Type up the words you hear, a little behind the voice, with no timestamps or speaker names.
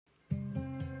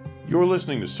You're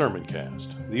listening to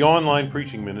Sermoncast, the online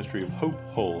preaching ministry of Hope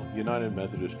Hull United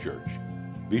Methodist Church.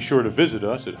 Be sure to visit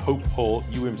us at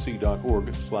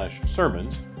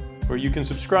hopehullumc.org/sermons, where you can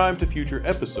subscribe to future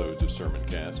episodes of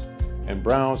Sermoncast and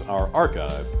browse our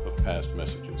archive of past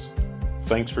messages.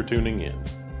 Thanks for tuning in.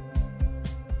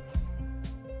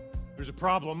 There's a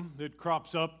problem that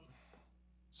crops up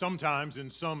sometimes in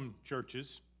some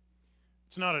churches.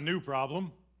 It's not a new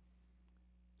problem.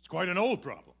 It's quite an old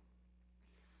problem.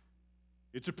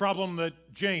 It's a problem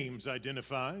that James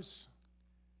identifies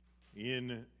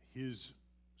in his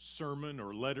sermon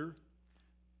or letter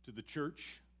to the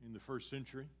church in the first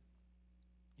century.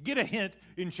 You get a hint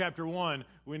in chapter 1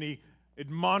 when he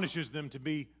admonishes them to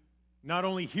be not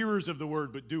only hearers of the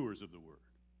word, but doers of the word.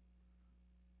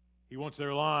 He wants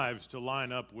their lives to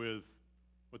line up with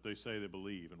what they say they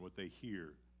believe and what they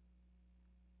hear.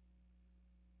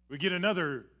 We get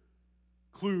another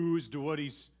clue as to what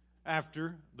he's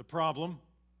after, the problem,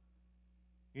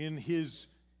 in his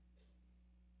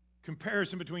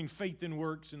comparison between faith and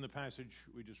works in the passage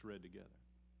we just read together.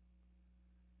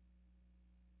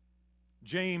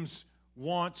 James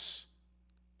wants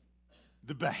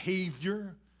the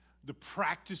behavior, the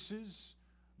practices,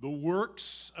 the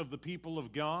works of the people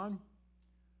of God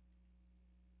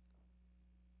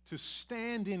to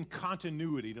stand in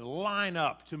continuity, to line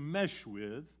up, to mesh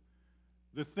with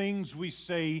the things we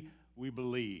say we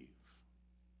believe.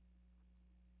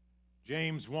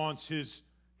 James wants his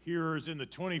hearers in the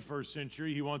 21st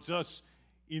century, he wants us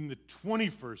in the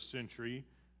 21st century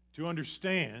to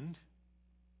understand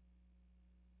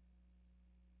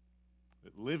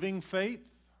that living faith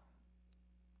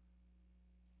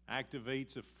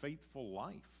activates a faithful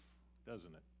life,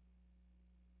 doesn't it?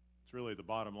 It's really the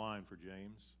bottom line for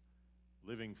James.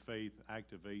 Living faith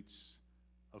activates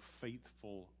a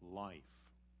faithful life.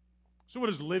 So what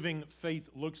does living faith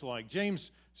look like?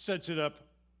 James sets it up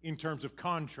in terms of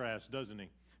contrast, doesn't he?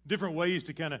 Different ways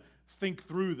to kind of think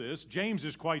through this. James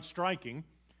is quite striking.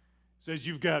 He says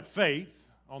you've got faith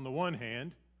on the one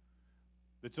hand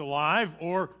that's alive,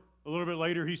 or a little bit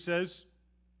later he says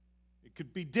it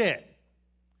could be dead.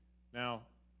 Now,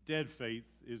 dead faith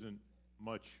isn't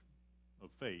much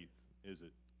of faith, is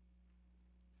it?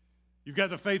 You've got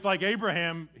the faith like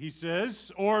Abraham, he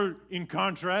says, or in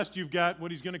contrast, you've got what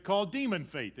he's going to call demon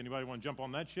faith. Anybody want to jump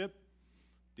on that ship?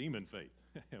 Demon faith.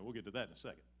 We'll get to that in a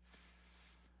second.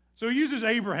 So he uses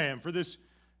Abraham for this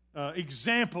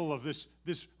example of this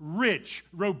rich,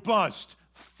 robust,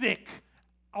 thick,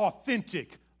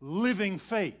 authentic, living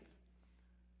faith.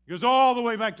 He goes all the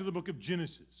way back to the book of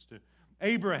Genesis, to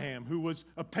Abraham, who was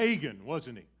a pagan,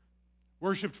 wasn't he?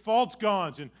 Worshipped false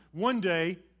gods, and one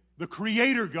day the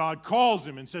Creator God calls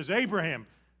him and says, Abraham,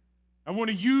 I want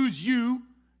to use you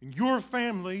and your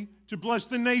family to bless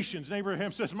the nations. And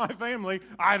Abraham says, my family,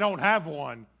 I don't have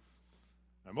one.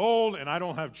 I'm old and I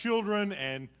don't have children,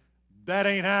 and that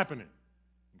ain't happening.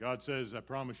 God says, I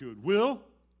promise you it will.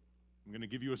 I'm going to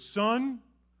give you a son,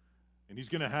 and he's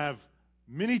going to have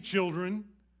many children,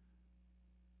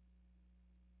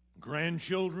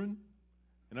 grandchildren,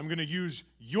 and I'm going to use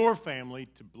your family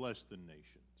to bless the nations.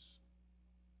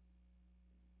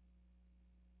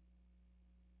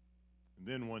 And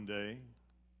then one day,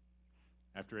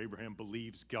 after Abraham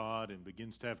believes God and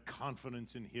begins to have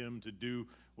confidence in him to do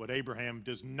what Abraham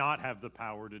does not have the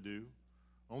power to do,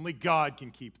 only God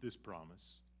can keep this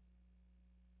promise.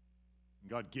 And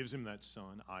God gives him that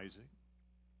son, Isaac.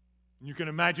 And you can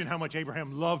imagine how much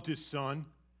Abraham loved his son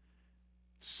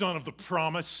of the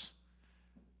promise,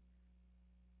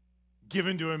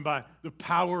 given to him by the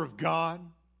power of God.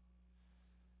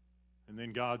 And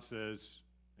then God says,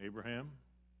 Abraham,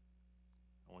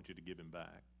 I want you to give him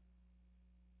back.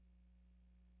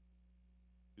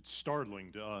 It's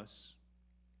startling to us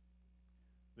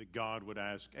that God would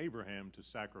ask Abraham to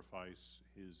sacrifice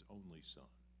his only son.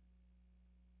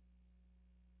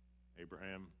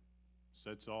 Abraham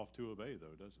sets off to obey,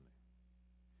 though, doesn't he?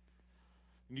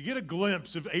 And you get a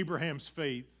glimpse of Abraham's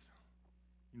faith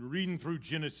in reading through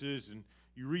Genesis, and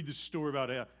you read the story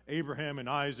about Abraham and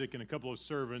Isaac and a couple of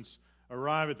servants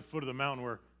arrive at the foot of the mountain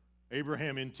where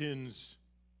Abraham intends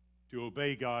to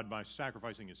obey God by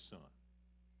sacrificing his son.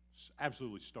 It's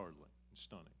absolutely startling and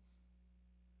stunning.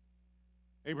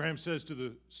 Abraham says to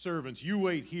the servants, you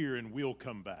wait here and we'll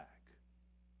come back.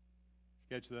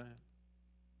 Catch that?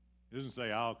 He doesn't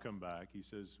say, I'll come back. He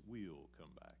says, we'll come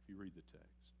back. If you read the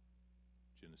text,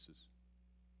 Genesis.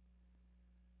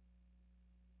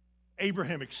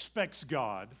 Abraham expects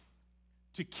God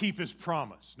to keep his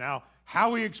promise. Now,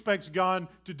 how he expects God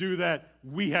to do that,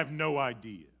 we have no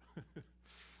idea.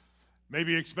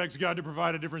 Maybe he expects God to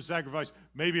provide a different sacrifice.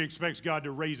 Maybe he expects God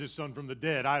to raise his son from the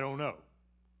dead. I don't know.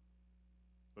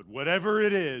 But whatever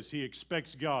it is, he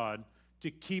expects God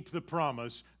to keep the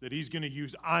promise that he's going to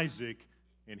use Isaac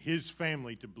and his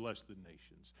family to bless the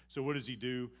nations. So what does he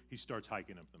do? He starts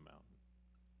hiking up the mountain.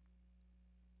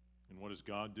 And what does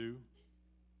God do?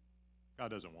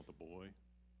 God doesn't want the boy.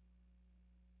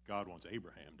 God wants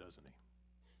Abraham, doesn't he?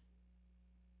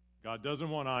 God doesn't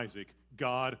want Isaac.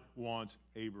 God wants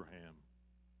Abraham.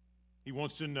 He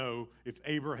wants to know if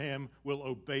Abraham will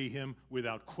obey him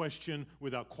without question,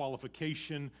 without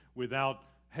qualification, without,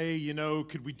 hey,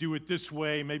 could we do it this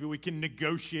way? Maybe we can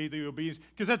negotiate the obedience.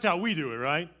 Because that's how we do it,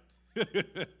 right?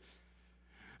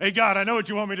 Hey, God, I know what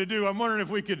you want me to do. I'm wondering if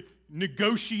we could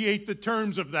negotiate the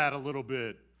terms of that a little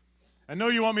bit. I know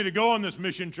you want me to go on this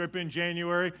mission trip in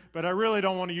January, but I really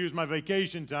don't want to use my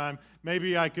vacation time.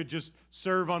 Maybe I could just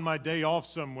serve on my day off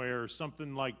somewhere or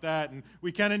something like that. And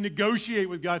we kind of negotiate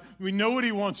with God. We know what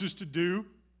he wants us to do,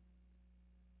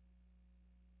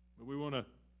 but we want to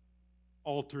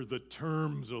alter the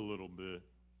terms a little bit.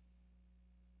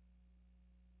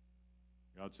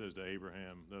 God says to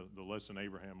Abraham, the lesson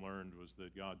Abraham learned was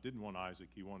that God didn't want Isaac,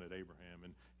 he wanted Abraham,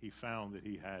 and he found that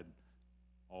he had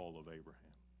all of Abraham.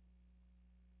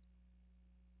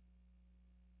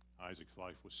 Isaac's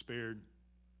life was spared.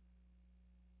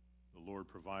 The Lord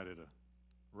provided a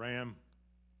ram,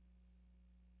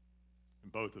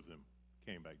 and both of them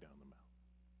came back down the mountain.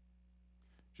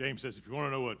 James says, if you want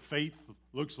to know what faith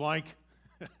looks like,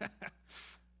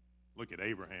 look at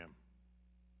Abraham.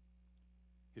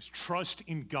 His trust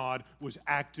in God was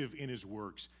active in his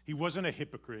works. He wasn't a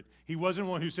hypocrite. He wasn't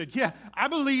one who said, yeah, I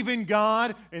believe in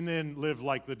God, and then lived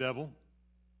like the devil.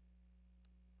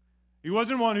 He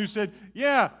wasn't one who said,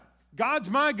 yeah, God's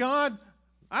my God,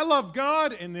 I love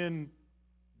God, and then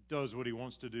does what he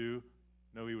wants to do.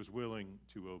 No, he was willing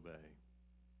to obey.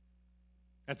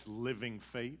 That's living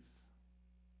faith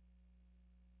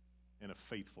and a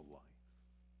faithful life.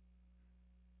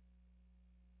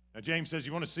 Now, James says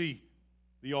you want to see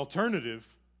the alternative,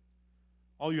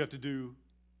 all you have to do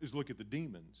is look at the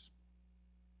demons.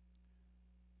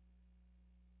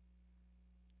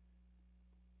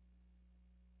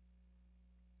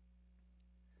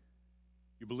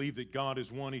 You believe that God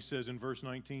is one, he says in verse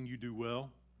 19, you do well.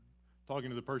 Talking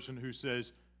to the person who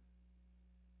says,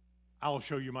 I'll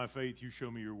show you my faith, you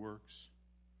show me your works.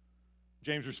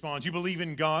 James responds, you believe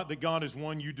in God, that God is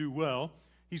one, you do well.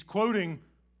 He's quoting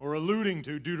or alluding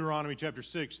to Deuteronomy chapter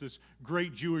 6, this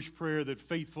great Jewish prayer that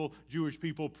faithful Jewish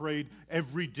people prayed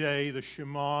every day, the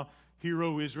Shema, Hear,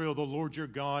 O Israel, the Lord your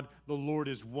God, the Lord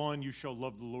is one. You shall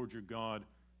love the Lord your God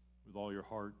with all your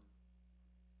heart,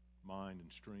 mind,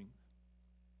 and strength.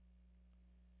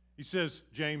 He says,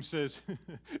 James says,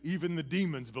 even the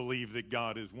demons believe that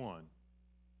God is one.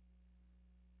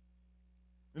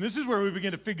 And this is where we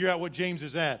begin to figure out what James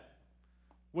is at,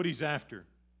 what he's after.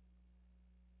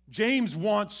 James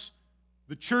wants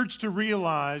the church to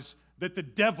realize that the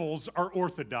devils are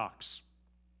orthodox.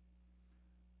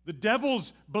 The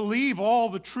devils believe all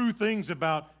the true things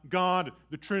about God,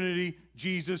 the Trinity,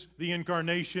 Jesus, the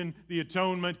incarnation, the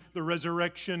atonement, the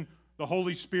resurrection, the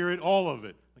Holy Spirit, all of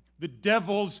it. The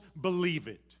devils believe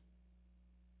it.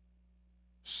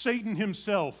 Satan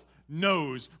himself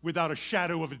knows without a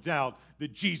shadow of a doubt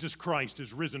that Jesus Christ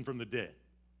is risen from the dead.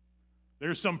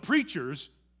 There's some preachers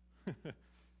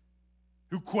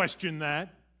who question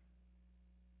that.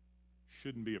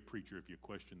 Shouldn't be a preacher if you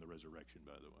question the resurrection,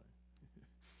 by the way.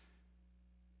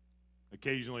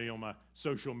 Occasionally on my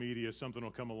social media, something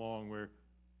will come along where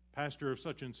pastor of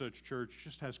such and such church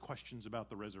just has questions about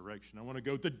the resurrection. I want to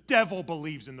go, the devil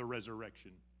believes in the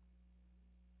resurrection.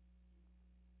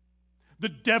 The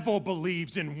devil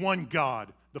believes in one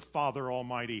God, the Father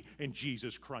Almighty, and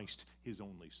Jesus Christ, his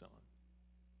only Son.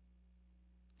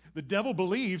 The devil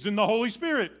believes in the Holy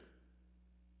Spirit.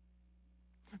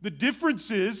 The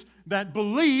difference is that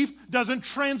belief doesn't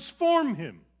transform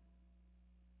him.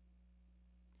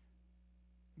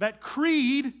 That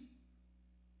creed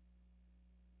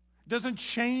doesn't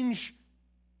change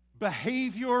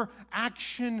behavior,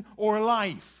 action, or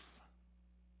life.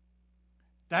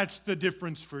 That's the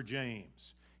difference for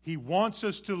James. He wants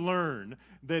us to learn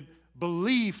that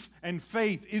belief and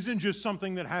faith isn't just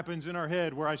something that happens in our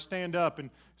head where I stand up and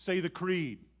say the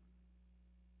creed.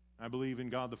 I believe in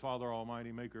God the Father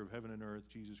Almighty, maker of heaven and earth,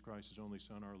 Jesus Christ, his only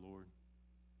Son, our Lord.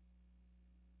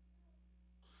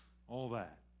 All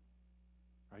that.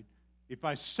 Right? If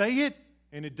I say it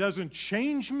and it doesn't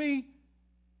change me,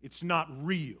 it's not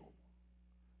real.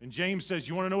 And James says,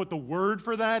 you want to know what the word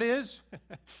for that is?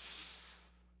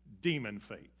 Demon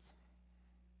faith.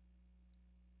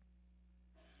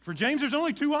 For James, there's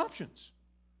only two options: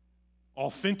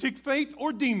 authentic faith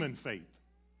or demon faith.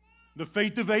 The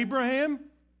faith of Abraham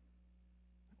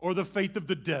or the faith of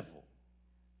the devil.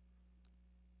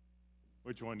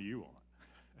 Which one do you want?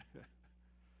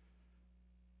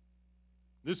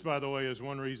 This, by the way, is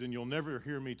one reason you'll never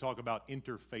hear me talk about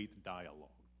interfaith dialogue.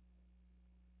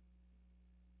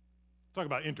 Talk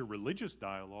about interreligious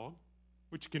dialogue,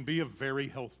 which can be a very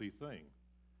healthy thing.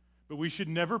 But we should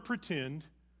never pretend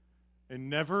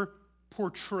and never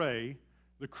portray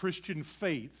the Christian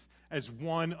faith as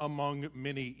one among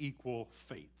many equal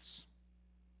faiths.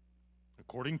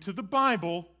 According to the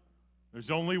Bible,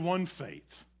 there's only one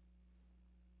faith.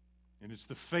 And it's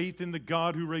the faith in the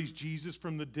God who raised Jesus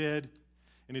from the dead.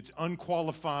 And it's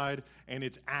unqualified, and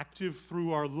it's active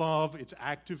through our love, it's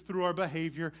active through our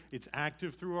behavior, it's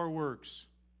active through our works.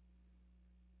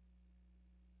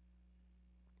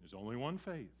 There's only one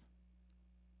faith.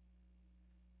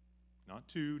 Not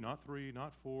two, not three,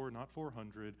 not four, not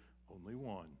 400, only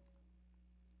one.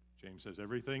 James says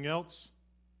everything else,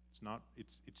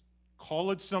 it's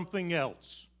call it something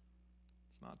else.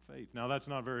 It's not faith. Now that's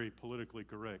not very politically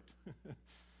correct.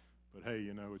 But hey,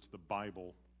 it's the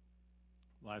Bible.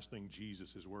 Last thing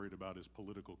Jesus is worried about is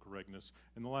political correctness.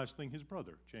 And the last thing his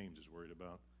brother, James, is worried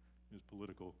about is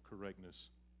political correctness.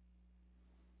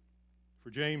 For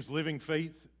James, living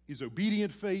faith is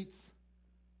obedient faith.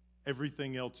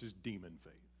 Everything else is demon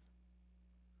faith.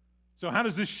 So how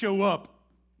does this show up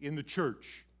in the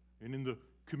church and in the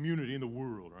community, in the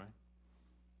world, right?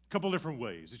 A couple different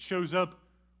ways. It shows up,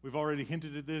 we've already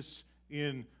hinted at this,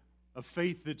 in a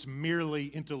faith that's merely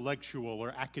intellectual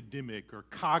or academic or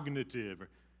cognitive.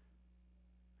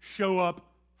 Show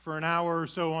up for an hour or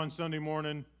so on Sunday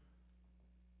morning,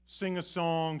 sing a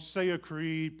song, say a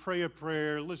creed, pray a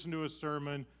prayer, listen to a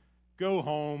sermon, go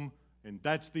home, and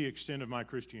that's the extent of my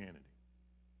Christianity.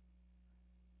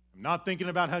 I'm not thinking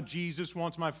about how Jesus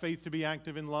wants my faith to be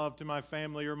active in love to my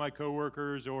family or my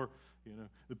coworkers or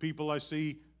the people I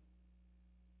see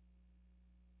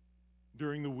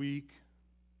during the week.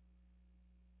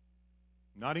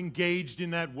 Not engaged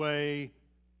in that way.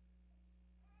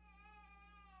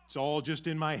 It's all just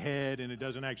in my head, and it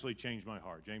doesn't actually change my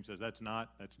heart. James says that's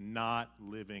not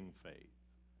living faith.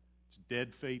 It's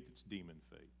dead faith, it's demon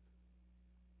faith.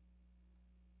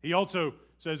 He also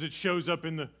says it shows up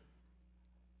in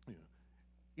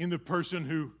the person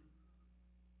who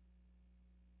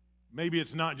maybe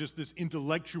it's not just this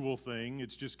intellectual thing,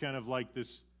 it's just kind of like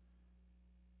this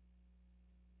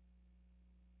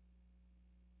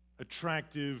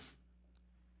attractive,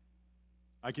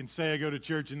 I can say I go to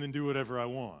church and then do whatever I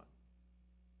want.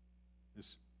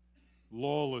 This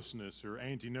lawlessness or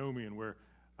antinomian where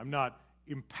I'm not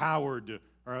empowered to,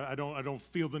 or I don't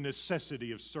feel the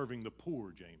necessity of serving the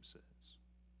poor, James says.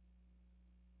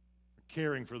 Or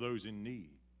caring for those in need.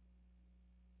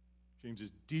 James is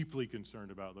deeply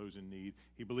concerned about those in need.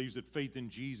 He believes that faith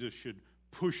in Jesus should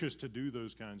push us to do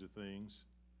those kinds of things.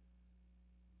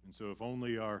 And so if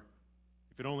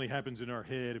it only happens in our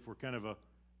head, if we're kind of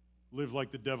live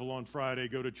like the devil on Friday,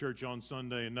 go to church on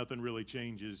Sunday, and nothing really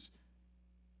changes,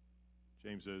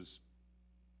 James says,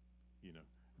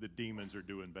 the demons are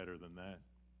doing better than that.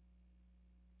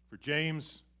 For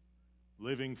James,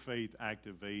 living faith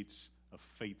activates a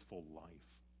faithful life.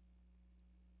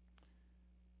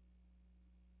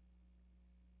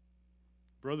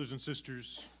 Brothers and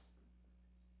sisters,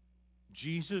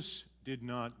 Jesus did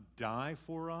not die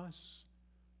for us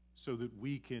so that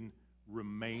we can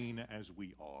remain as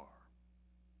we are.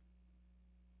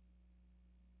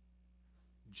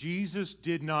 Jesus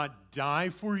did not die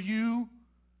for you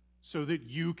so that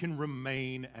you can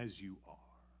remain as you are.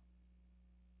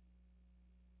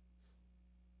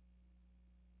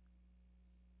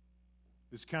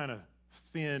 This kind of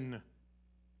thin,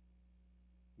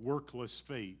 workless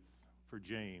faith for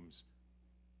James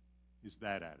is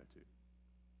that attitude.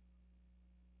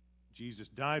 Jesus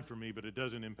died for me, but it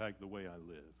doesn't impact the way I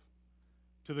live.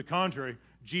 To the contrary,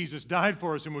 Jesus died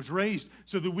for us and was raised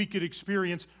so that we could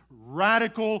experience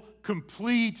radical,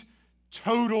 complete,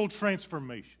 total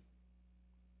transformation.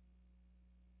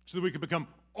 So that we could become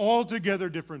altogether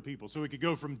different people. So we could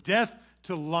go from death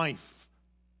to life.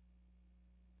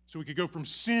 So we could go from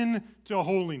sin to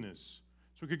holiness.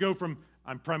 So we could go from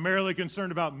I'm primarily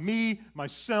concerned about me,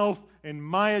 myself, and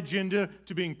my agenda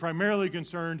to being primarily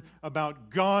concerned about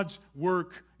God's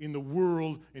work in the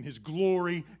world and His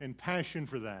glory and passion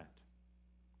for that.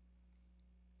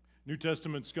 New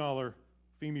Testament scholar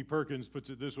Pheme Perkins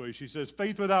puts it this way. She says,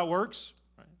 faith without works,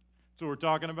 right? That's what we're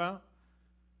talking about,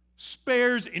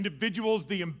 spares individuals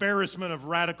the embarrassment of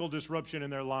radical disruption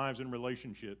in their lives and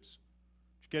relationships.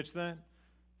 Did you catch that?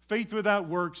 Faith without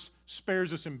works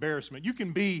spares us embarrassment. You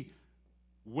can be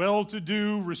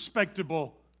well-to-do,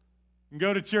 respectable, and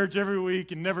go to church every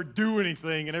week and never do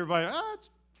anything, and everybody, it's a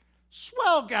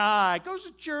swell guy, goes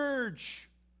to church.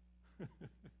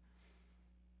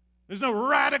 There's no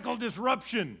radical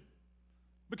disruption,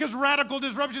 because radical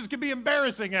disruptions can be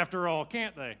embarrassing after all,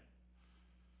 can't they?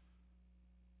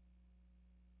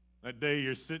 That day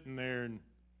you're sitting there and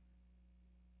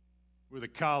with a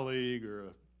colleague or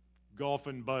a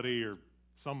golfing buddy or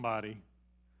somebody,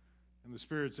 and the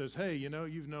Spirit says, hey,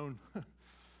 you've known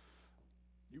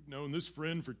this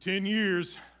friend for 10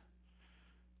 years,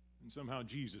 and somehow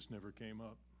Jesus never came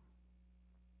up.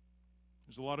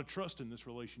 There's a lot of trust in this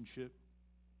relationship.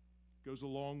 It goes a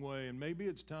long way, and maybe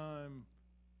it's time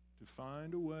to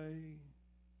find a way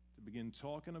to begin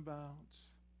talking about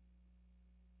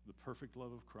the perfect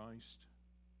love of Christ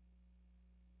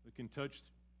that can touch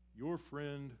your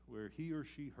friend where he or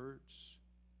she hurts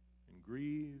and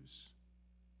grieves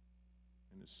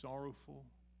and is sorrowful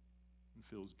and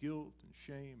feels guilt and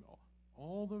shame,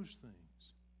 all those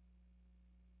things.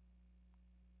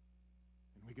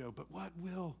 And we go, but what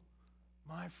will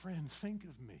my friend think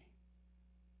of me?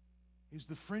 Is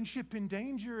the friendship in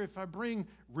danger if I bring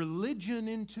religion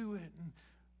into it? And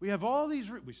we have all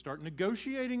these, we start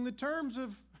negotiating the terms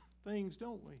of things,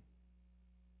 don't we?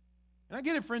 And I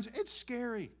get it, friends, it's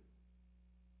scary.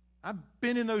 I've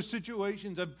been in those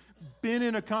situations. I've been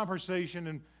in a conversation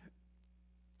and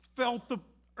felt the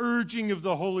urging of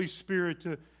the Holy Spirit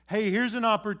to, hey, here's an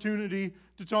opportunity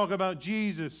to talk about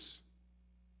Jesus.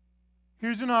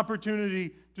 Here's an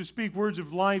opportunity to speak words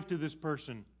of life to this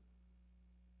person.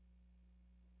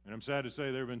 And I'm sad to say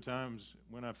there have been times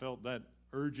when I felt that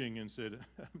urging and said,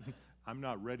 I'm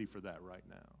not ready for that right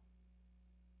now.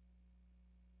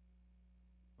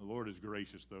 The Lord is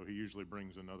gracious, though. He usually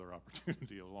brings another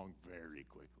opportunity along very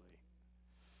quickly.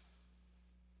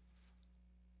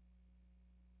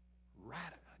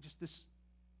 Just this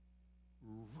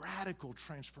radical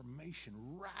transformation,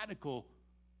 radical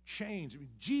change. I mean,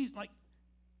 Jesus, like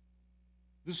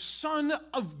the Son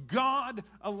of God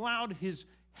allowed his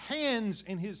hands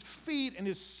and his feet and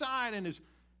his side and his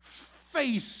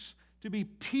face to be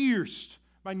pierced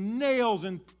by nails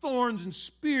and thorns and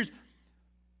spears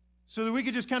so that we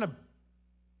could just kind of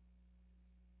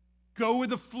go with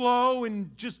the flow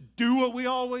and just do what we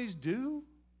always do.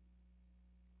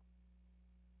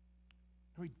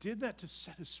 And he did that to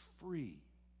set us free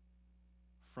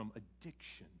from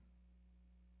addiction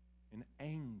and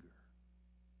anger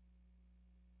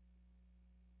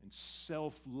and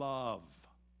self-love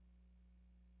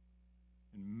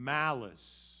and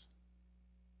malice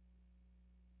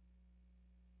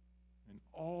and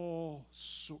all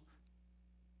sorts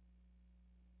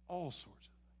of things.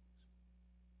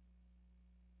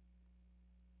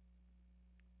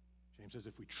 James says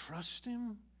if we trust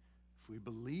him, if we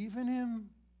believe in him,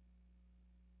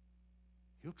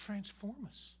 he'll transform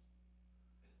us.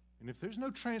 And if there's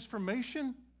no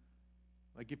transformation,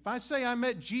 like if I say I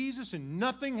met Jesus and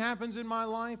nothing happens in my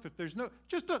life, if there's no,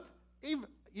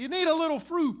 you need a little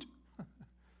fruit.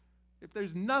 If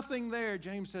there's nothing there,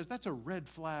 James says, that's a red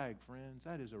flag, friends.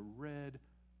 That is a red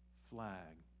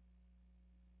flag.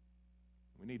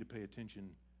 We need to pay attention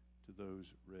to those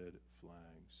red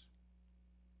flags.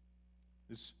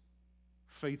 This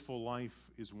faithful life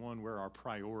is one where our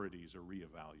priorities are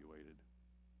reevaluated.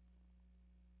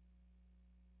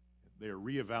 They are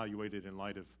reevaluated in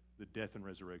light of the death and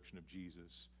resurrection of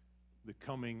Jesus, the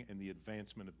coming and the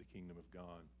advancement of the kingdom of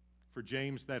God. For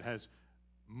James, that has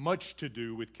much to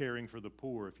do with caring for the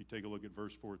poor, if you take a look at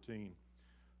verse 14.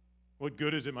 What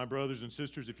good is it, my brothers and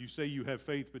sisters, if you say you have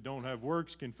faith but don't have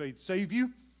works? Can faith save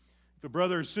you? If a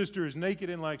brother or sister is naked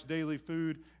and lacks daily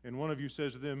food, and one of you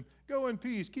says to them, go in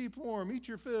peace, keep warm, eat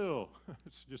your fill.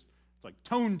 It's like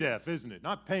tone deaf, isn't it?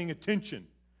 Not paying attention,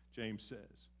 James says.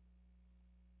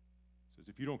 He says,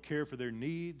 if you don't care for their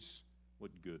needs,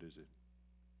 what good is it?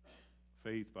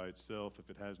 Faith by itself, if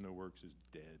it has no works, is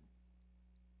dead.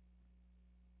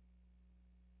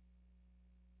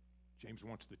 James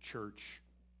wants the church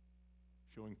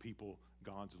showing people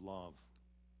God's love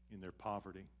in their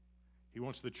poverty. He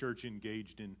wants the church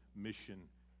engaged in mission.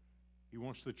 He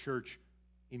wants the church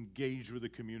engaged with the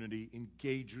community,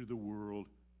 engaged with the world,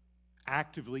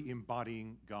 actively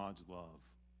embodying God's love,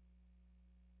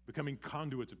 becoming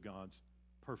conduits of God's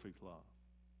perfect love,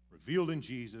 revealed in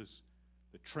Jesus,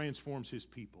 that transforms his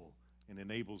people and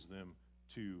enables them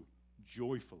to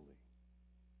joyfully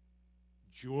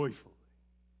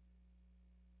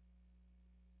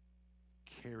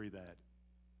carry that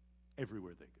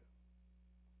everywhere they go.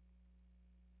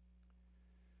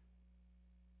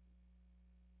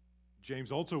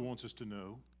 James also wants us to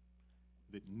know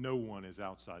that no one is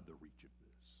outside the reach of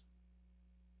this.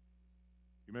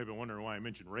 You may have been wondering why I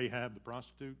mentioned Rahab, the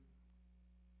prostitute.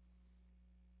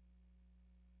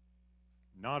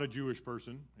 Not a Jewish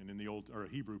person, and or a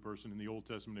Hebrew person in the Old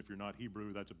Testament. If you're not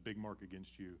Hebrew, that's a big mark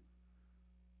against you.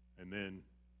 And then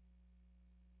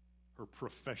her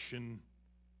profession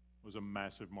was a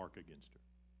massive mark against her.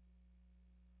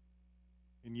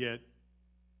 And yet,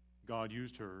 God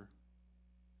used her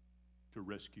to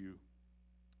rescue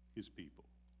his people.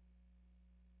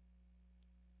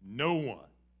 No one,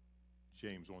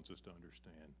 James wants us to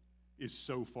understand, is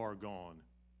so far gone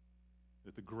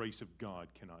that the grace of God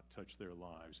cannot touch their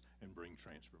lives and bring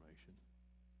transformation.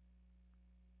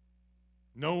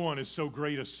 No one is so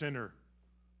great a sinner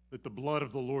that the blood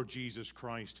of the Lord Jesus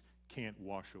Christ can't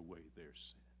wash away their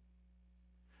sin.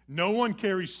 No one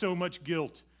carries so much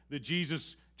guilt that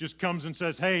Jesus just comes and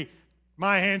says, hey,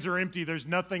 my hands are empty, there's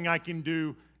nothing I can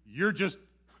do,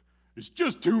 it's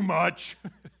just too much.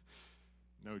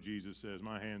 No, Jesus says,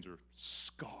 my hands are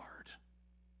scarred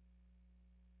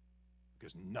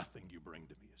because nothing you bring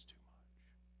to me is too much.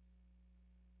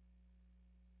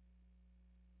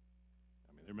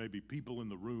 I mean, there may be people in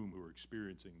the room who are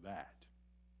experiencing that.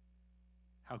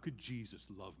 How could Jesus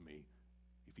love me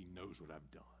if he knows what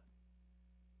I've done?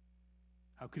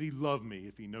 How could he love me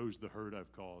if he knows the hurt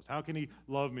I've caused? How can he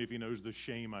love me if he knows the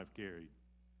shame I've carried?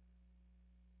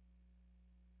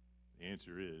 The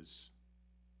answer is,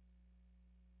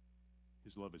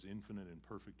 his love is infinite and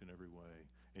perfect in every way,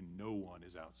 and no one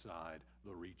is outside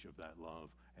the reach of that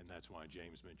love, and that's why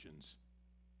James mentions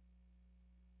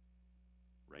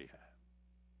Rahab.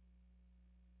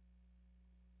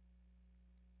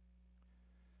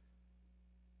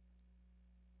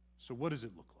 So what does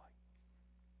it look like?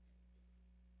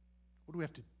 What do we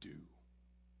have to do?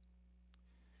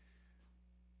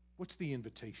 What's the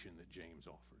invitation that James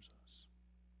offers us?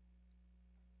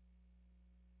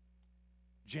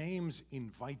 James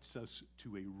invites us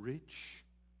to a rich,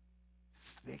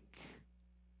 thick,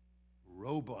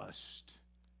 robust,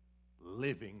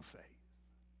 living faith.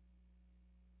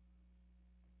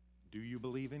 Do you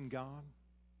believe in God,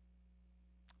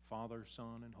 Father,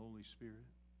 Son, and Holy Spirit?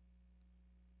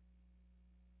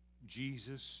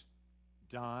 Jesus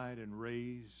died and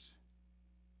raised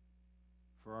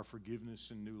for our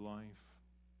forgiveness and new life.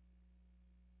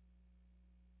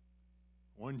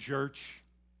 One church,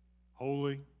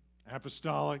 holy,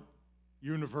 apostolic,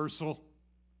 universal. Do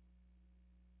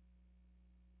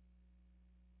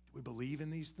we believe in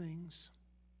these things?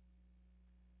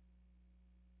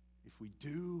 If we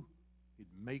do, it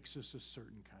makes us a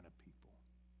certain kind of people.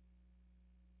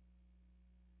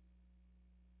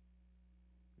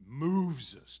 It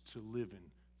moves us to live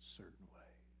in certain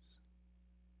ways.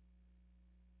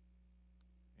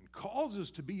 And calls us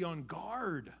to be on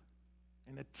guard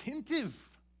and attentive.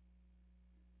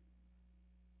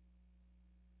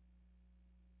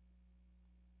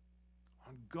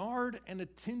 On guard and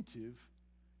attentive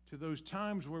to those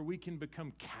times where we can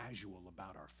become casual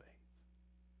about our faith.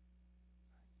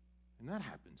 And that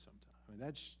happens sometimes. I mean,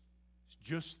 it's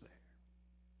just there.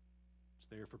 It's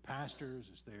there for pastors.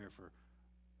 It's there for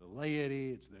the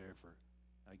laity. It's there for,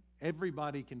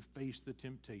 everybody can face the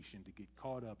temptation to get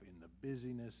caught up in the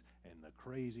busyness and the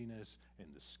craziness and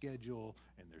the schedule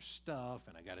and their stuff,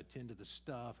 and I got to tend to the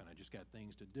stuff, and I just got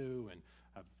things to do, and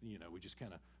we just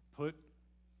kind of put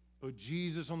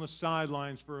Jesus on the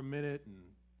sidelines for a minute, and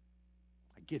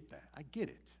I get that. I get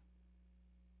it.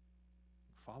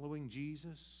 Following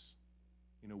Jesus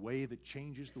in a way that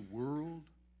changes the world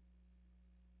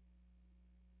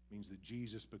means that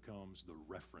Jesus becomes the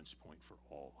reference point for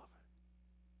all of it.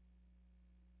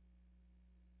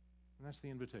 And that's the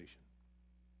invitation.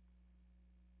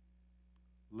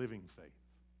 Living faith,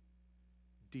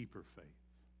 deeper faith,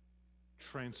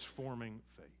 transforming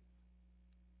faith.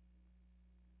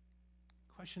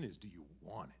 The question is, do you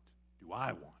want it? Do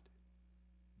I want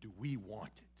it? Do we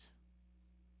want it?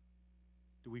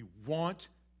 Do we want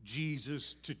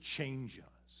Jesus to change us?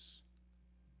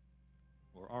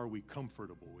 Or are we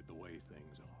comfortable with the way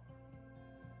things are?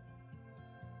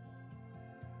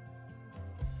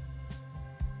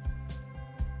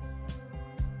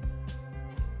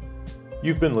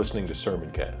 You've been listening to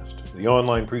Sermoncast, the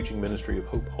online preaching ministry of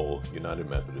Hope Hull United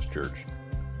Methodist Church.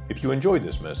 If you enjoyed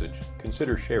this message,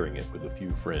 consider sharing it with a few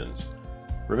friends.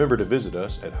 Remember to visit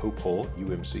us at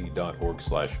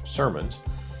hopehullumc.org/sermons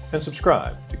and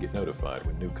subscribe to get notified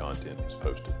when new content is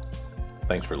posted.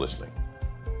 Thanks for listening.